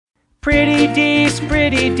Pretty Dees,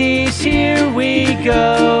 here we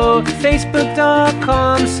go.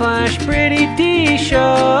 Facebook.com/Pretty Dees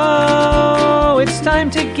Show. It's time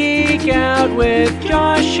to geek out with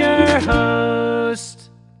Josh, your host.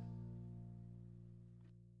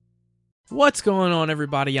 What's going on,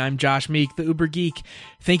 everybody? I'm Josh Meek, the Uber Geek.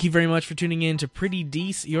 Thank you very much for tuning in to Pretty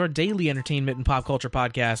Dees, your daily entertainment and pop culture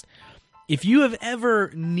podcast. If you have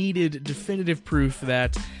ever needed definitive proof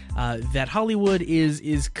that Hollywood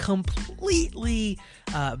is completely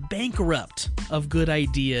bankrupt of good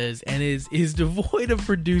ideas and is devoid of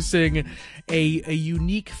producing a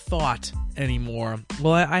unique thought anymore,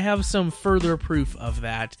 well, I have some further proof of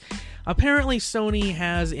that. Apparently, Sony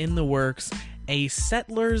has in the works a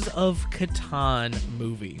Settlers of Catan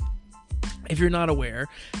movie. If you're not aware,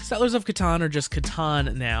 Settlers of Catan, or just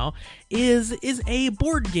Catan now, is a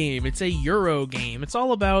board game. It's a Euro game. It's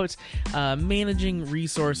all about managing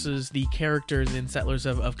resources. The characters in Settlers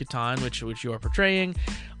of Catan, which you are portraying,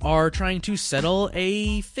 are trying to settle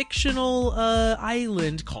a fictional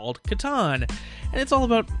island called Catan. And it's all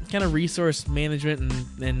about kind of resource management,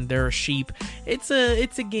 and there are sheep. It's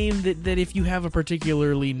a game that if you have a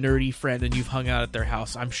particularly nerdy friend and you've hung out at their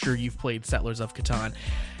house, I'm sure you've played Settlers of Catan.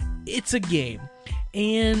 It's a game,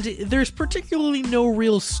 and there's particularly no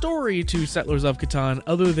real story to Settlers of Catan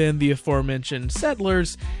other than the aforementioned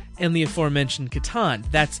settlers and the aforementioned Catan.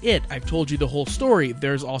 That's it. I've told you the whole story.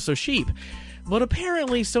 There's also sheep. But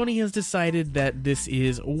apparently Sony has decided that this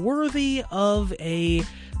is worthy of a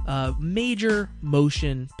major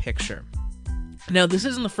motion picture. Now, this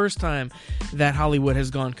isn't the first time that Hollywood has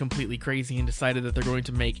gone completely crazy and decided that they're going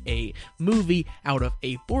to make a movie out of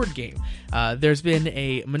a board game. There's been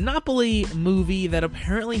a Monopoly movie that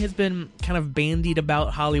apparently has been kind of bandied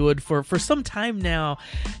about Hollywood for some time now.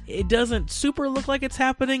 It doesn't super look like it's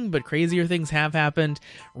happening, but crazier things have happened.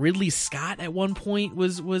 Ridley Scott at one point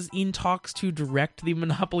was in talks to direct the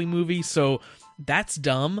Monopoly movie, so that's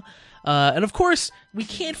dumb. And of course, we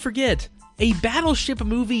can't forget, a Battleship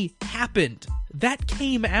movie happened. That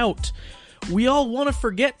came out. We all want to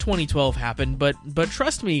forget 2012 happened, but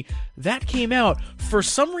trust me, that came out. For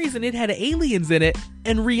some reason, it had aliens in it,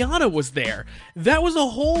 and Rihanna was there. That was a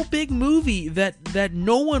whole big movie that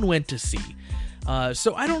no one went to see.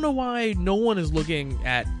 So I don't know why no one is looking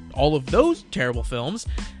at all of those terrible films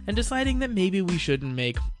and deciding that maybe we shouldn't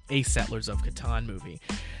make a Settlers of Catan movie.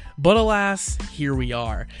 But alas, here we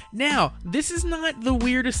are. Now, this is not the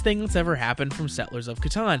weirdest thing that's ever happened from Settlers of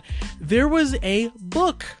Catan. There was a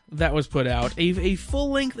book that was put out, a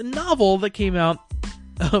full-length novel that came out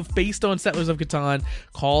based on Settlers of Catan,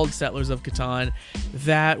 called Settlers of Catan,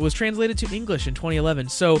 that was translated to English in 2011.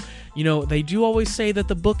 So, they do always say that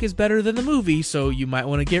the book is better than the movie, so you might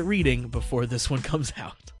want to get reading before this one comes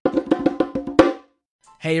out.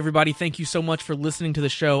 Hey everybody, thank you so much for listening to the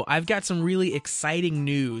show. I've got some really exciting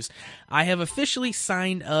news. I have officially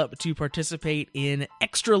signed up to participate in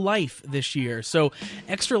Extra Life this year. So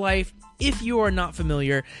Extra Life, if you are not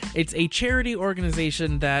familiar, it's a charity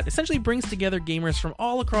organization that essentially brings together gamers from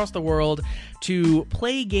all across the world to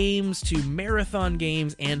play games, to marathon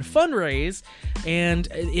games, and fundraise. And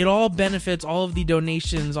it all benefits, all of the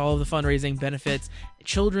donations, all of the fundraising benefits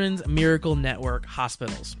Children's Miracle Network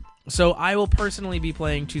hospitals. So I will personally be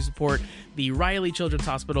playing to support the Riley Children's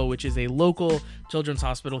Hospital, which is a local children's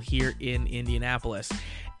hospital here in Indianapolis.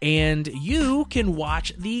 And you can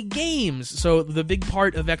watch the games. So the big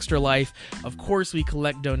part of Extra Life, of course, we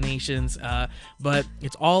collect donations, but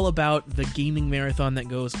it's all about the gaming marathon that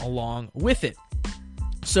goes along with it.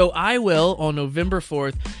 So I will, on November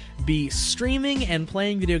 4th, be streaming and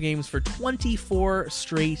playing video games for 24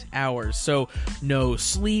 straight hours. So no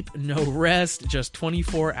sleep, no rest, just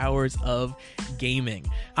 24 hours of gaming.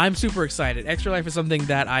 I'm super excited. Extra Life is something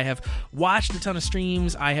that I have watched a ton of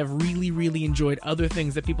streams. I have really, really enjoyed other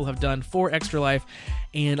things that people have done for Extra Life,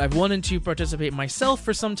 and I've wanted to participate myself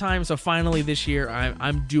for some time, so finally this year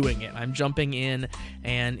I'm doing it. I'm jumping in,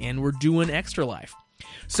 and we're doing Extra Life.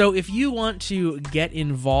 So if you want to get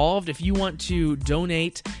involved, if you want to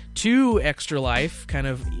donate to Extra Life, kind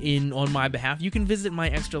of on my behalf, you can visit my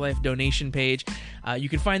Extra Life donation page. You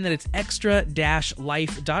can find that it's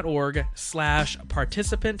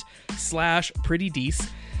extra-life.org/participant/prettydees.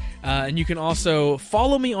 And you can also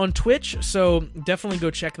follow me on Twitch, so definitely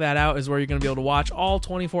go check that out, is where you're going to be able to watch all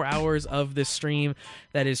 24 hours of this stream.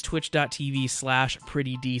 That is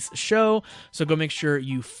twitch.tv/prettydees show. So go make sure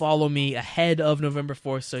you follow me ahead of November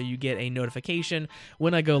 4th so you get a notification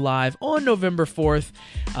when I go live on November 4th.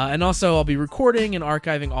 And also, I'll be recording and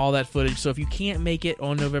archiving all that footage, so if you can't make it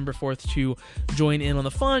on November 4th to join in on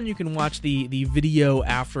the fun, you can watch the video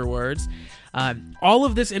afterwards. All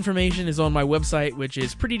of this information is on my website, which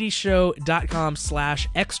is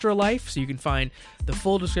prettydecent.com/extra life. So you can find the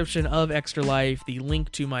full description of Extra Life, the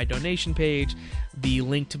link to my donation page, the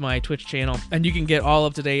link to my Twitch channel, and you can get all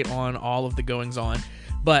up to date on all of the goings on.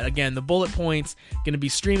 But again, the bullet points, going to be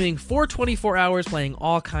streaming for 24 hours, playing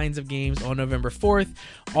all kinds of games on November 4th.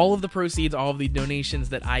 All of the proceeds, all of the donations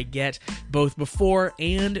that I get, both before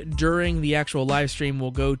and during the actual live stream,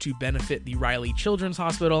 will go to benefit the Riley Children's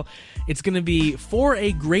Hospital. It's going to be for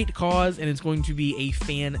a great cause, and it's going to be a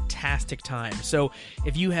fantastic time. So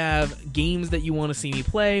if you have games that you want to see me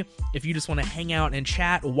play, if you just want to hang out and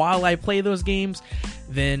chat while I play those games,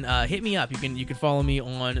 then hit me up. You can follow me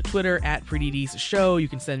on Twitter at PrettyDeeceShow.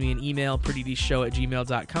 You can send me an email,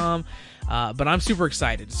 prettydeeshow@gmail.com. But I'm super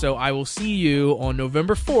excited. So I will see you on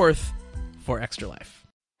November 4th for Extra Life.